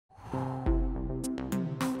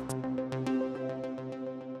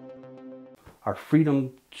our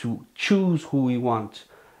freedom to choose who we want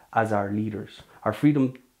as our leaders, our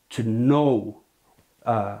freedom to know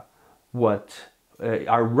our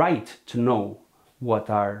right to know what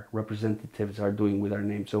our representatives are doing with our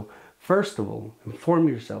name. So first of all, inform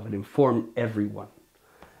yourself and inform everyone,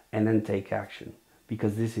 and then take action,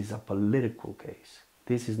 because this is a political case.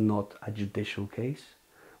 This is not a judicial case.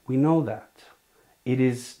 We know that. It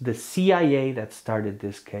is the CIA that started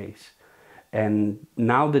this case, and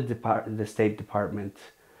now the State Department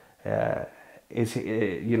is,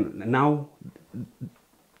 now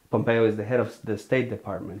Pompeo is the head of the State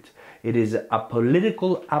Department. It is a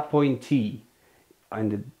political appointee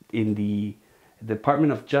in the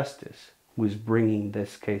Department of Justice who is bringing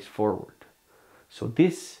this case forward. So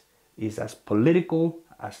this is as political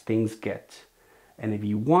as things get. And if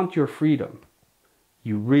you want your freedom,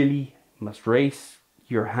 you really must raise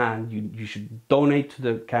your hand. You should donate to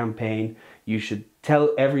the campaign. You should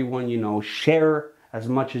tell everyone you know, share as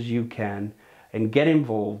much as you can, and get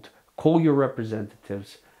involved. Call your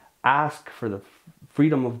representatives. Ask for the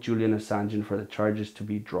freedom of Julian Assange and for the charges to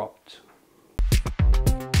be dropped.